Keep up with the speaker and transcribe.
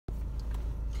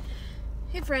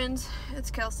Hey friends, it's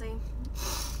Kelsey.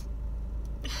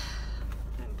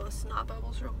 I'm blow snot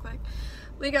bubbles real quick.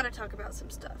 We gotta talk about some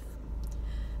stuff.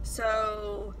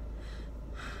 So,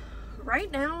 right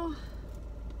now,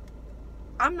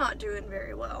 I'm not doing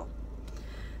very well.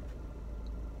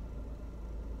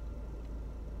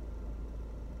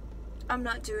 I'm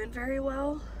not doing very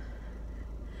well,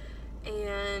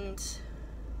 and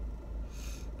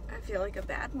I feel like a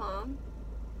bad mom.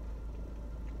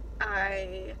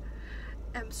 I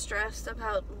am stressed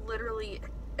about literally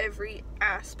every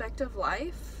aspect of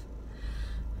life.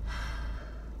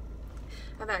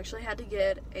 I've actually had to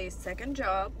get a second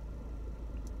job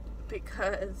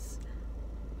because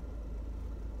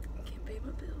I can't pay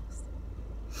my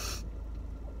bills.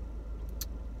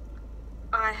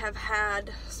 I have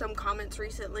had some comments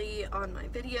recently on my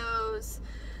videos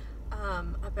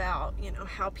about,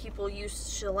 how people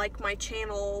used to like my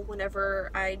channel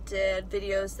whenever I did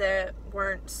videos that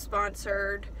weren't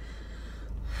sponsored.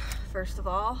 First of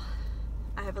all,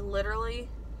 I have literally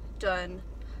done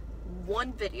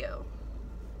one video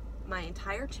my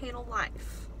entire channel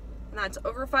life, and that's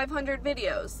over 500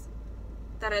 videos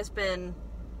that has been,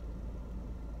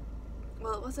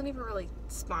 well, it wasn't even really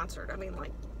sponsored. I mean,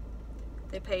 like,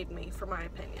 they paid me for my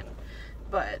opinion,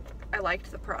 but I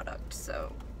liked the product,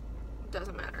 so it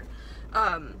doesn't matter.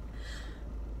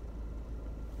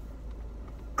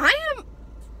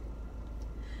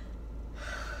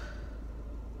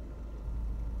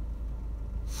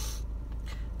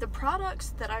 The products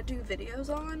that I do videos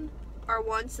on are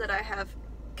ones that I have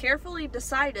carefully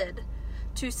decided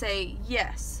to say,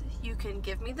 yes, you can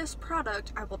give me this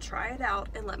product, I will try it out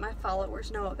and let my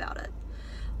followers know about it.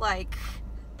 Like,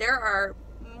 there are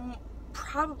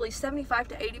probably 75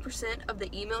 to 80% of the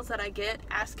emails that I get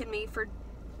asking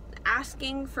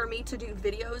for me to do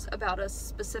videos about a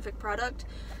specific product.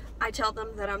 I tell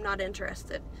them that I'm not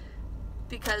interested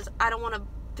because I don't want to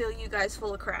fill you guys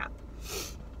full of crap.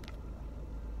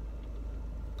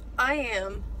 I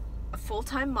am a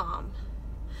full-time mom.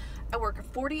 I work a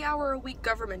 40-hour-a-week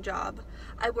government job.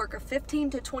 I work a 15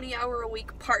 to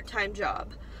 20-hour-a-week part-time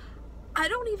job. I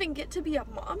don't even get to be a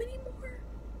mom anymore.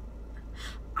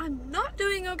 I'm not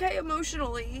doing okay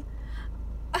emotionally.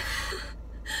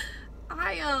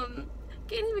 I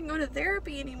can't even go to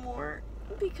therapy anymore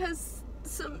because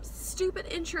some stupid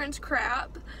insurance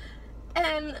crap,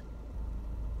 and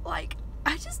like,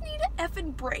 I just need an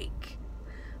effing break.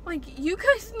 Like, you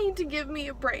guys need to give me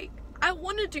a break. I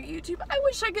want to do YouTube. I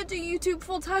wish I could do YouTube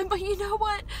full time, but you know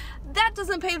what? That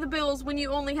doesn't pay the bills when you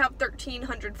only have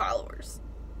 1,300 followers.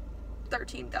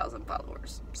 13,000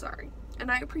 followers. Sorry.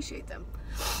 And I appreciate them.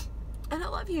 And I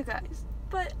love you guys.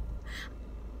 But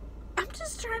I'm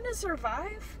just trying to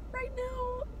survive right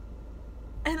now.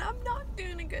 And I'm not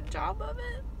doing a good job of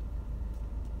it.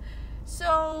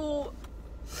 So,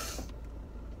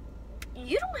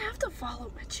 you don't have to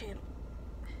follow my channel.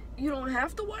 You don't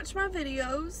have to watch my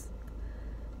videos.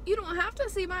 You don't have to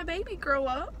see my baby grow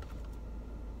up.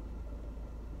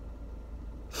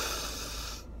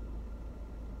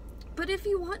 But if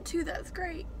you want to, that's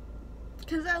great.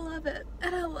 Because I love it.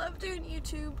 And I love doing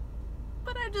YouTube.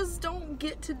 But I just don't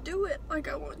get to do it like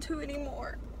I want to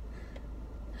anymore.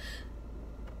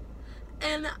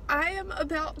 And I am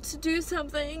about to do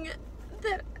something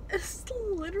that is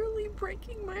literally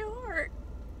breaking my heart.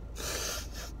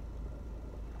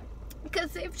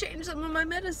 Because they've changed some of my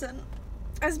medicine.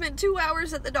 I spent 2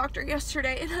 hours at the doctor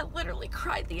yesterday and I literally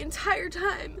cried the entire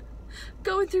time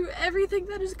going through everything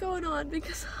that is going on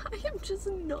because I am just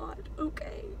not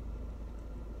okay.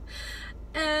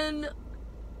 And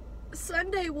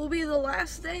Sunday will be the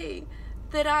last day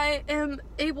that I am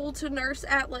able to nurse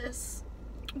Atlas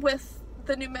with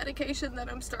the new medication that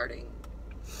I'm starting.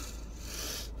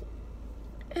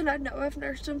 And I know I've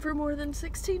nursed him for more than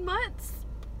 16 months.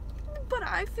 But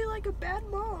I feel like a bad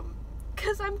mom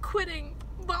because I'm quitting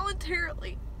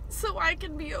voluntarily so I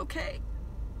can be okay.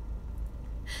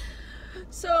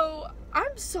 So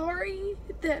I'm sorry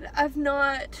that I've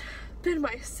not been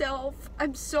myself.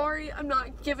 I'm sorry I'm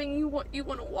not giving you what you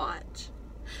want to watch.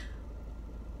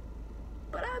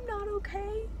 But I'm not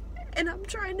okay. And I'm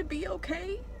trying to be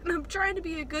okay. And I'm trying to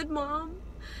be a good mom.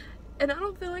 And I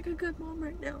don't feel like a good mom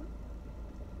right now.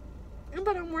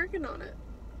 But I'm working on it.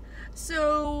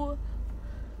 So,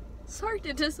 sorry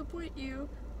to disappoint you,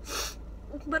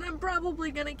 but I'm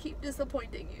probably gonna keep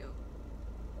disappointing you.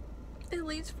 At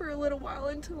least for a little while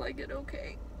until I get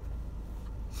okay.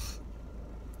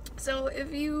 So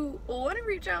if you want to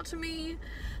reach out to me,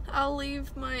 I'll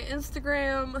leave my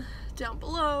Instagram down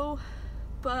below,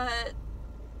 but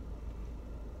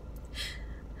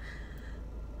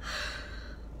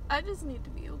I just need to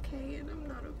be okay, and I'm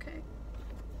not okay.